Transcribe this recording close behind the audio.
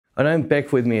I don't have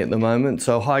Beck with me at the moment,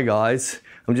 so hi guys.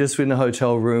 I'm just in a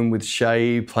hotel room with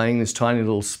Shay, playing this tiny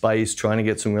little space, trying to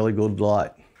get some really good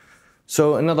light.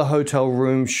 So another hotel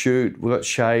room shoot. We've got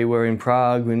Shay, we're in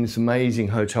Prague, we're in this amazing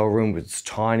hotel room, but it's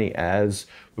tiny as.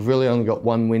 We've really only got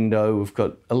one window. We've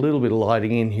got a little bit of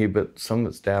lighting in here, but some of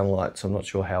it's downlight, so I'm not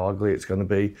sure how ugly it's gonna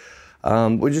be.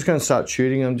 We're just gonna start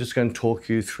shooting. I'm just gonna talk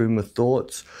you through my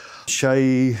thoughts.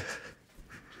 Shay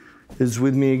is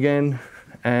with me again,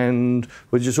 and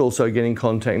we're just also getting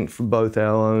content for both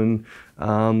our own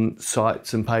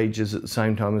sites and pages at the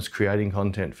same time as creating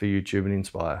content for YouTube and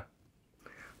Inspire.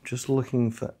 Just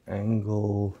looking for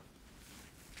angle.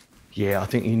 Yeah, I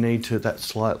think you need to that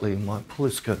slightly. Might pull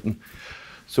this curtain.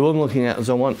 So what I'm looking at is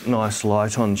I want nice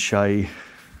light on Shay,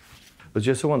 but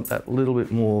just I want that little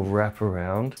bit more wrap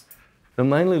around. I'm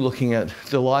mainly looking at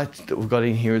the light that we've got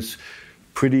in here is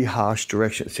pretty harsh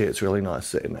direction. See, it's really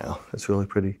nice there now. It's really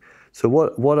pretty. So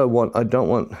what I want, I don't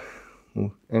want,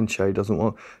 and Shay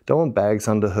don't want bags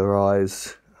under her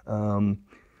eyes. Cool,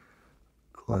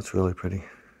 that's really pretty.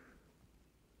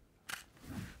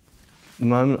 At the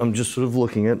moment, I'm just sort of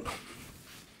looking at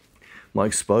my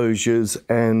exposures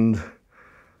and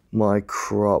my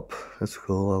crop. That's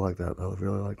cool, I like that, I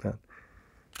really like that.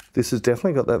 This has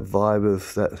definitely got that vibe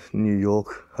of that New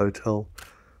York hotel.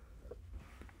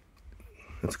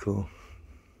 That's cool.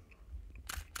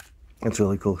 That's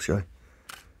really cool, Shay.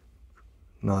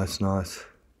 Nice, nice.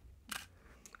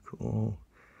 Cool.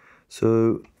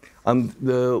 So,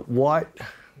 the white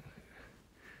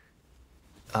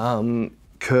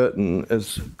curtain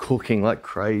is cooking like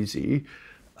crazy,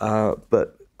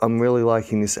 but I'm really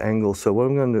liking this angle. So what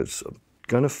I'm going to do is I'm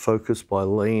going to focus by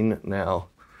lean now.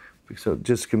 So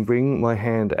just can bring my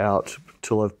hand out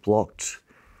till I've blocked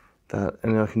that,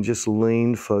 and I can just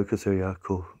lean focus. There you are,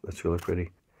 cool. That's really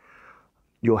pretty.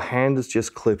 Your hand is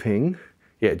just clipping.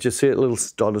 Yeah, just see a little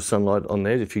dot of sunlight on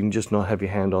there. If you can just not have your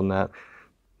hand on that.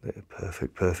 There,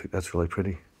 perfect, perfect. That's really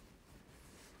pretty.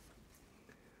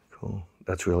 Cool.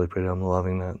 That's really pretty. I'm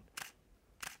loving that.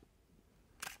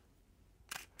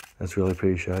 That's really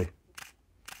pretty, Shay.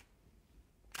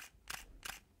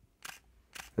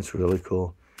 That's really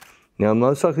cool. Now, I'm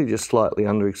most likely just slightly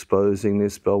underexposing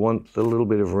this, but I want a little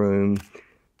bit of room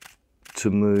to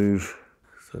move.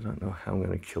 So I don't know how I'm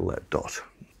going to kill that dot.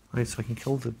 Okay, so I can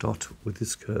kill the dot with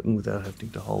this curtain without having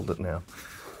to hold it now.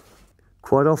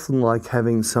 Quite often like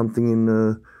having something in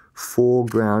the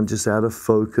foreground just out of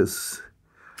focus.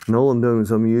 And all I'm doing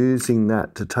is I'm using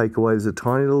that to take away, there's a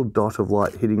tiny little dot of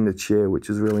light hitting the chair, which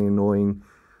is really annoying,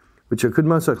 which I could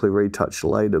most likely retouch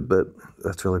later, but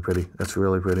that's really pretty. That's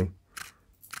really pretty.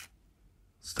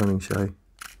 Stunning, Shay.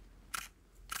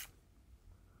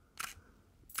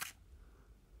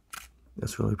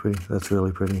 That's really pretty. That's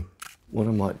really pretty. What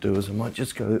I might do is I might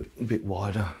just go a bit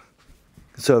wider.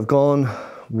 So I've gone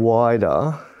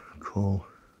wider. Cool.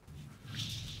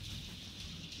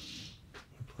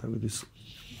 Play with this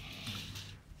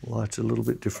light a little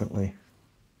bit differently.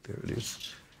 There it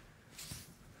is.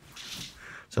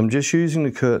 So I'm just using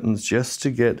the curtains just to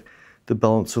get the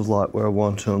balance of light where I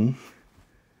want them.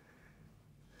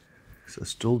 So I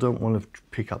still don't want to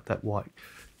pick up that white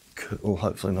curtain, or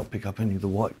hopefully not pick up any of the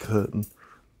white curtain.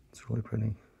 It's really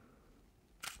pretty.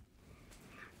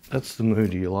 That's the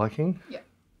mood. Are you liking? Yeah.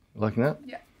 Liking that?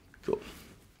 Yeah. Cool.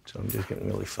 So I'm just getting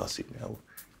really fussy now.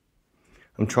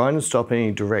 I'm trying to stop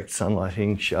any direct sunlight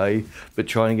hitting Shay, but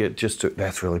trying to get just to,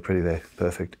 that's really pretty there.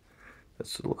 Perfect.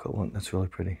 That's the look I want. That's really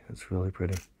pretty. That's really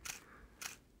pretty.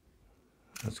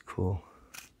 That's cool.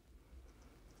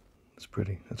 That's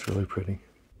pretty. That's really pretty.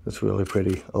 That's really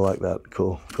pretty. I like that.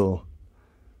 Cool, cool,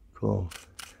 cool.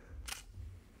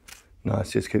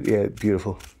 Nice, just keep, yeah,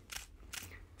 beautiful.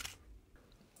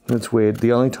 That's weird.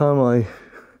 The only time I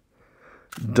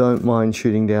don't mind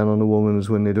shooting down on a woman is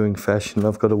when they're doing fashion.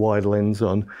 I've got a wide lens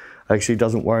on. Actually, it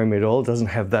doesn't worry me at all. It doesn't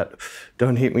have that,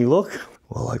 don't hit me look.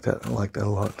 Well, I like that. I like that a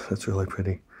lot. That's really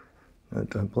pretty. No,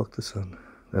 don't block the sun.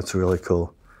 That's really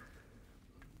cool.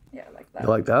 Yeah, I like that. You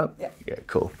like that? Yeah. Yeah,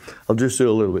 cool. I'll just do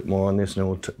a little bit more on this and then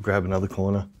we'll grab another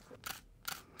corner.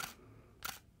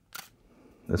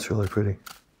 That's really pretty.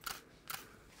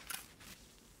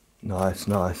 Nice,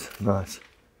 nice, nice.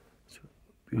 It's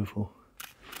beautiful.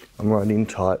 I'm right in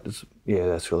tight. Yeah,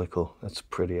 that's really cool. That's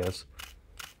pretty as.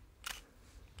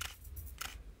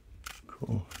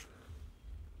 Cool.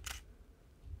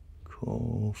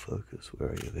 Cool, focus, where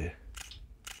are you there?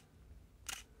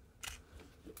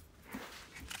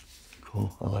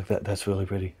 Cool, I like that. That's really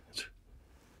pretty. That's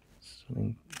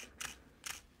stunning.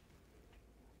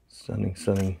 Stunning,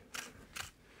 stunning.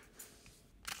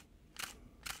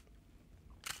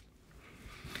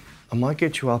 I might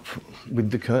get you up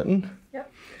with the curtain.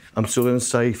 Yep. I'm still going to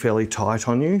stay fairly tight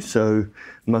on you, so you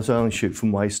must only shoot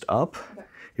from waist up. Okay.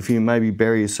 If you maybe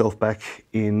bury yourself back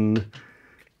in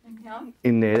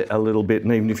there a little bit,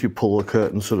 and even if you pull the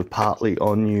curtain sort of partly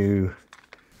on you,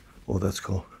 oh, that's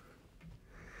cool.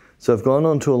 So I've gone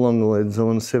on to a longer lens. I'm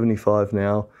on a 75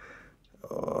 now.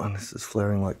 Oh, and this is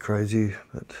flaring like crazy,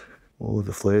 but oh,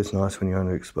 the flare's nice when you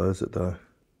underexpose it though.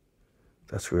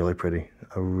 That's really pretty.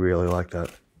 I really like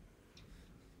that.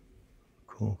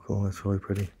 Cool, cool, that's really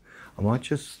pretty. I might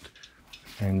just,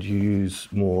 and use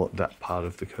more that part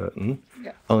of the curtain,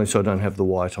 only so I don't have the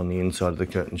white on the inside of the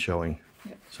curtain showing.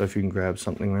 Yeah. So if you can grab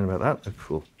something around about that, that's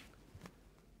cool.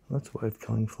 That's a wave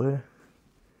culling flare.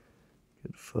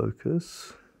 Get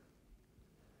focus.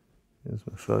 Here's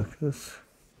my focus.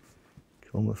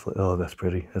 Kill my flare. Oh, that's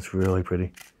pretty. That's really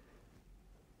pretty.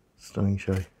 Stunning,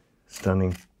 Shay.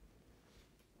 Stunning.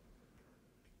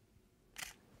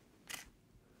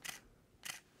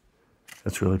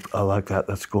 That's really, I like that.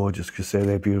 That's gorgeous because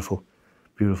they're beautiful.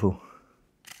 Beautiful.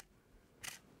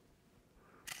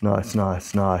 Nice,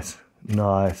 nice, nice,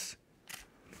 nice.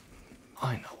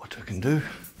 I know what I can do.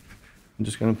 I'm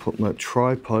just going to put my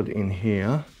tripod in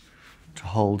here to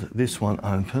hold this one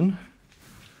open.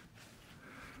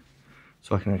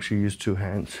 So I can actually use two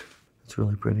hands. It's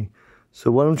really pretty. So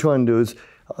what I'm trying to do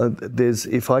is,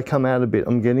 if I come out a bit,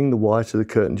 I'm getting the white of the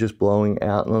curtain just blowing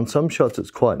out. And on some shots it's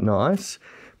quite nice.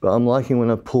 But I'm liking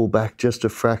when I pull back just a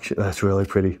fraction. That's really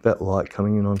pretty. That light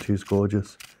coming in onto you is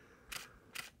gorgeous.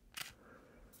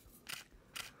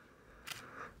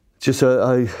 Just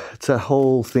it's a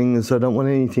whole thing, so I don't want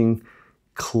anything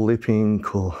clipping.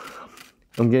 Cool.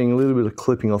 I'm getting a little bit of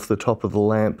clipping off the top of the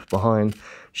lamp behind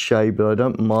Shay, but I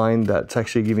don't mind that. It's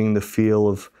actually giving the feel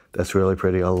of, that's really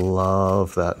pretty. I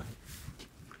love that.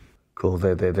 Cool,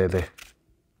 there.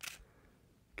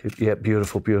 Yeah,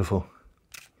 beautiful, beautiful.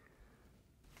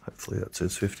 Hopefully that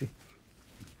says 50.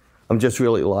 I'm just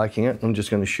really liking it. I'm just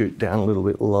going to shoot down a little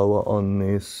bit lower on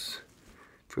this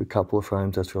for a couple of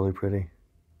frames. That's really pretty.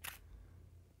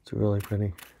 It's really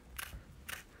pretty.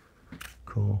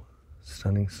 Cool.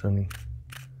 Stunning, stunning.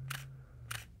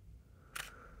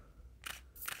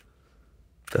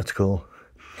 That's cool.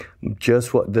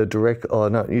 Just what the direct, oh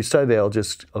no, you stay there,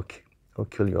 I'll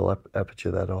kill your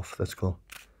aperture that off. That's cool.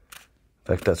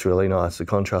 In fact, that's really nice. The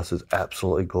contrast is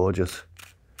absolutely gorgeous.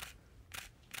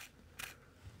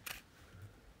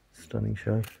 Stunning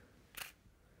Shay.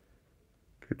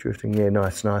 Keep drifting. Yeah,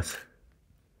 nice, nice.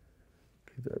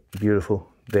 Beautiful.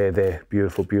 There.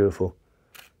 Beautiful, beautiful.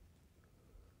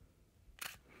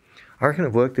 I reckon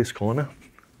I've worked this corner.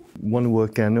 Want to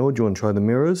work down there, or do you want to try the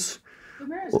mirrors? The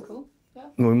mirrors are cool. Yeah.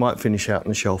 We might finish out on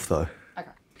the shelf though. Okay.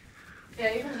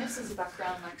 Yeah, even this is a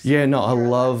background. Like, yeah, no, I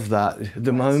love that. At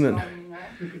the moment.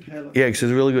 Yeah, because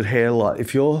there's a really good hair light.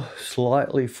 If you're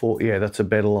slightly yeah, that's a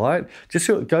better light. Just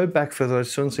go back further. I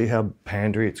just want to see how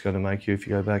pandery it's going to make you if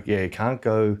you go back. Yeah, you can't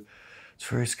go, it's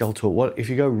very skeletal. What if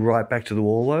you go right back to the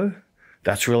wall though?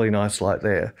 That's really nice light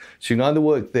there. So you can either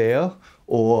work there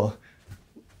or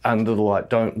under the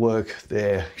light. Don't work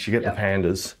there because you get the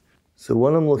pandas. So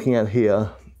what I'm looking at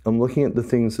here, I'm looking at the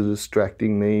things that are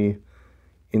distracting me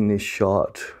in this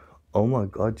shot. Oh my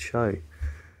God, Shay.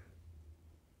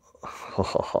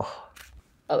 Oh,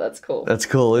 that's cool. That's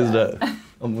cool, isn't it?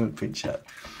 I'm going to pinch that.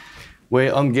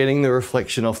 Where I'm getting the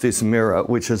reflection off this mirror,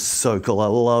 which is so cool. I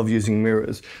love using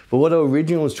mirrors. But what I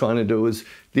originally was trying to do is,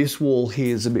 this wall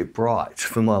here is a bit bright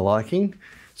for my liking.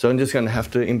 So I'm just going to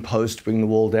have to, in post, bring the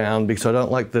wall down because I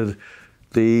don't like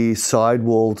the side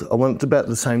wall. I want it about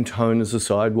the same tone as the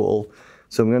side wall.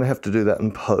 So I'm going to have to do that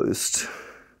in post.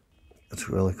 That's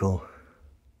really cool.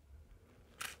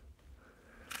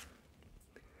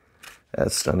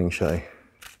 That's stunning, Shay.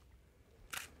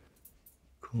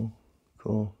 Cool,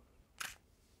 cool.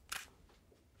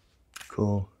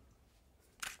 Cool.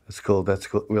 That's cool, that's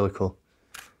cool, really cool.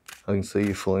 I can see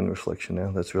you full in reflection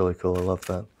now. That's really cool, I love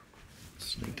that.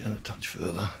 Sneak down a touch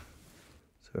further.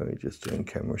 Sorry, just doing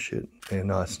camera shit. Yeah,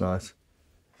 nice, nice.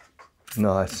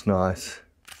 Nice, nice.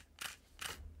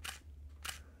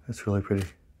 That's really pretty.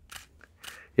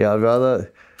 Yeah, I'd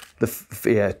rather,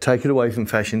 take it away from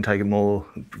fashion, take it more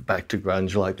back to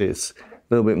grunge like this. A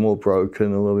little bit more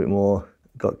broken, a little bit more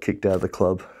got kicked out of the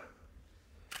club.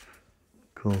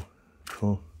 Cool,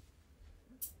 cool.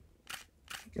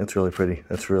 That's really pretty,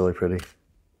 that's really pretty.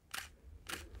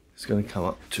 It's gonna come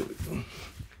up to,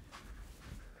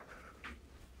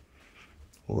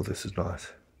 oh, this is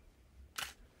nice.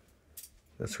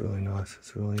 That's really nice,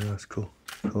 it's really nice, cool,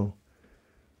 cool,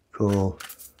 cool.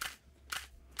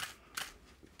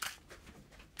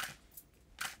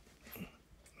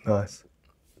 Nice.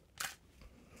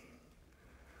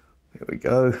 There we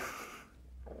go.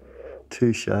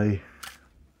 Touche.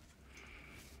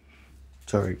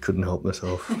 Sorry, couldn't help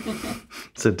myself.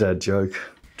 It's a dad joke.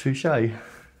 Touche. I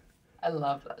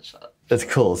love that shot. That's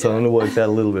cool. So I'm going to work that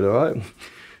a little bit, all right?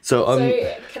 So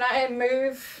can I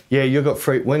move? Yeah, you've got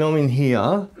free. When I'm in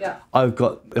here, Yeah. I've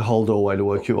got the whole doorway to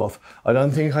work you off. I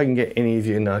don't think I can get any of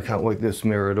you. No, I can't work this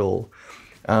mirror at all.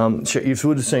 You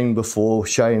would have seen before,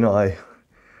 Shay and I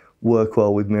work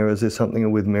well with mirrors. There's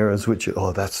something with mirrors which,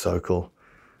 oh, that's so cool.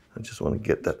 I just want to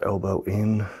get that elbow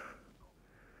in.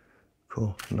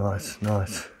 Cool, nice,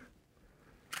 nice.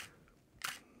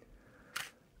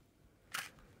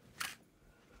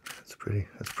 That's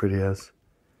pretty as.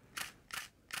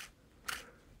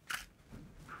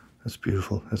 That's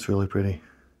beautiful, that's really pretty.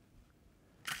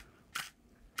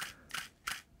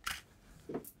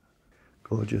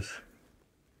 Gorgeous.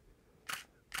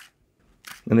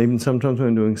 And even sometimes when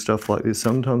I'm doing stuff like this,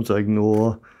 sometimes I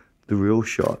ignore the real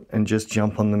shot and just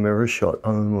jump on the mirror shot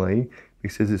only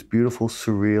because there's this beautiful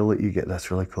surreal that you get. That's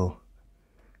really cool.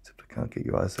 Except I can't get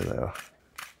your eyes, there they are.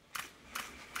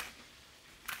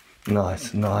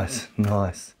 Nice, nice,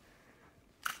 nice.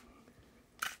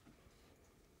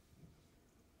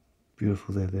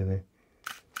 Beautiful there.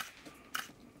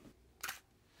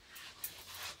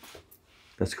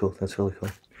 That's cool, that's really cool.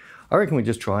 I reckon we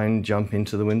just try and jump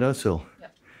into the windowsill. Yeah.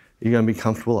 Are you going to be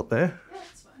comfortable up there? Yeah,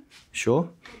 that's fine. Sure?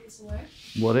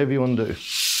 Whatever you want to do.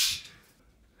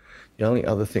 The only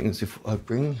other thing is if I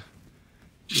bring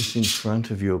this in front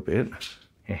of you a bit.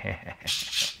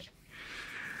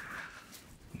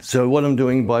 So what I'm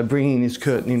doing by bringing this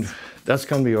curtain in, that's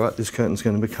going to be all right. This curtain's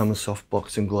going to become a soft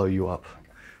box and glow you up.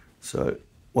 So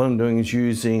what I'm doing is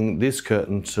using this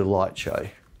curtain to light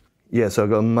Shay. Yeah, so I've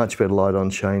got a much better light on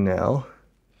Shay now.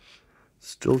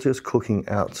 Still just cooking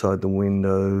outside the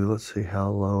window. Let's see how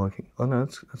low I can, oh no,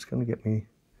 that's going to get me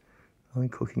only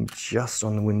cooking just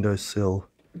on the windowsill.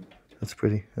 That's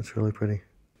pretty, that's really pretty.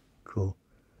 Cool.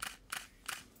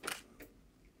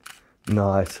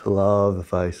 Nice, love the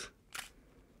face.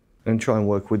 And try and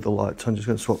work with the lights. I'm just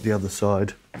going to swap the other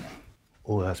side.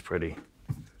 Oh, that's pretty.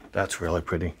 That's really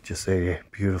pretty. Just there, yeah,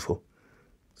 beautiful.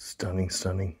 Stunning,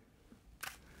 stunning.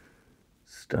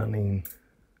 Stunning.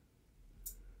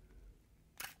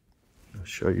 I'll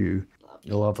show you.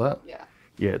 You love that? Yeah.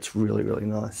 Yeah, it's really, really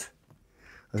nice.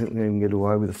 I think we're going to even get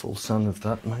away with the full sun of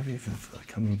that. Maybe even if I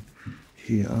come in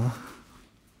here.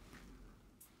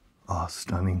 Oh,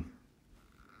 stunning.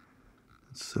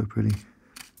 That's so pretty.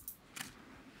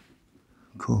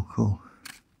 Cool, cool.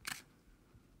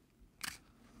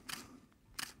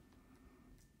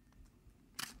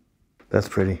 That's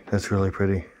pretty. That's really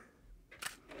pretty.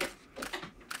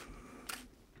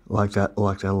 Like that a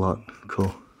lot.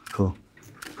 Cool, cool,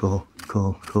 cool,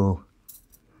 cool, cool,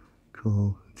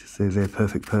 cool. Just there,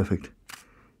 perfect, perfect.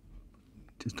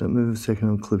 Just don't move a second,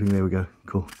 I'm clipping, there we go.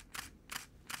 Cool,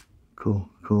 cool,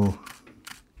 cool.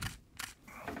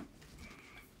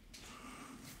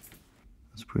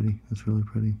 That's pretty, that's really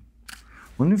pretty. I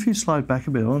wonder if you slide back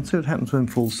a bit. I want to see what happens when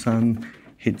full sun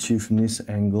hits you from this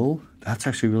angle. That's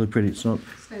actually really pretty. It's not,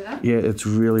 yeah, it's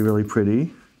really, really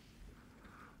pretty.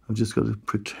 I've just got to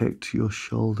protect your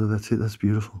shoulder. That's it, that's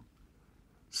beautiful.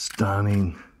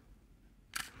 Stunning.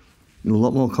 A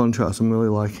lot more contrast, I'm really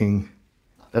liking.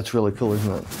 That's really cool,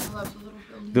 isn't it? I love the little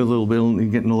building. The little building,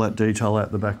 you're getting all that detail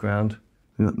out the background.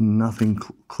 You've got nothing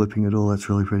clipping at all, that's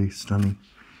really pretty, stunning.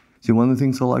 See, one of the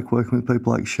things I like working with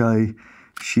people like Shay,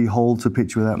 she holds a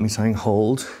picture without me saying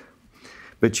hold,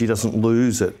 but she doesn't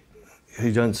lose it.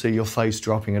 You don't see your face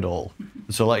dropping at all.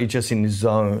 So like you're just in the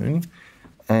zone,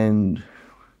 and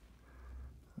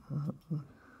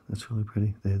that's really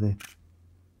pretty, there.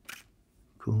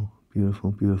 Cool, beautiful,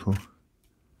 beautiful.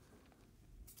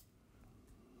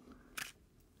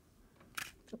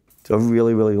 So I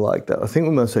really, really like that. I think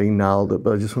we must have nailed it,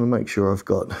 but I just want to make sure I've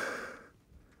got,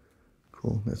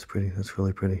 cool, that's pretty, that's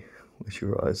really pretty. Where's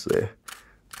your eyes there?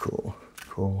 Cool,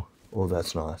 cool. Oh,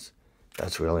 that's nice.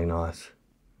 That's really nice.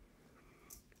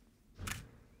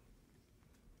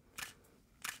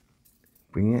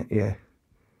 Bring it, yeah.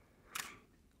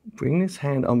 Bring this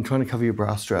hand, I'm trying to cover your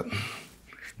bra strap.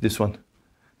 This one.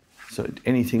 So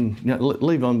anything, you know,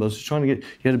 leave on, but I was just trying to get,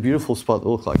 you had a beautiful spot that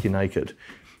looked like you're naked.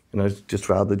 And I just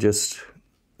rather just,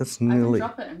 that's nearly. I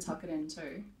can drop it and tuck it in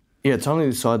too. Yeah, it's only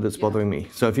the side that's bothering me.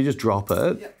 So if you just drop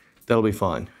it, that'll be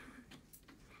fine.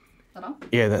 Better?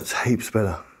 Yeah, that's heaps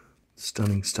better.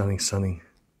 Stunning, stunning, stunning.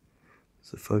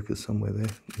 There's a focus somewhere there.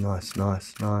 Nice,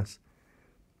 nice, nice.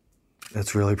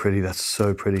 That's really pretty, that's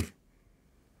so pretty.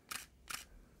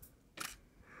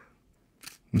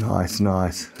 Nice,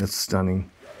 nice, that's stunning.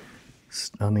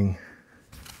 Stunning.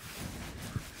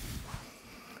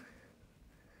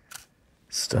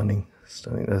 Stunning,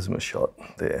 I think there's my shot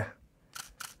there.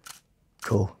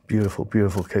 Cool, beautiful,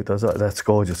 beautiful. Keep those up. That's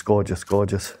gorgeous, gorgeous,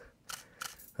 gorgeous.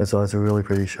 Those eyes are really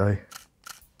pretty, Shay.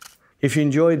 If you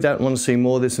enjoyed that and want to see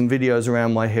more, there's some videos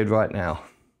around my head right now.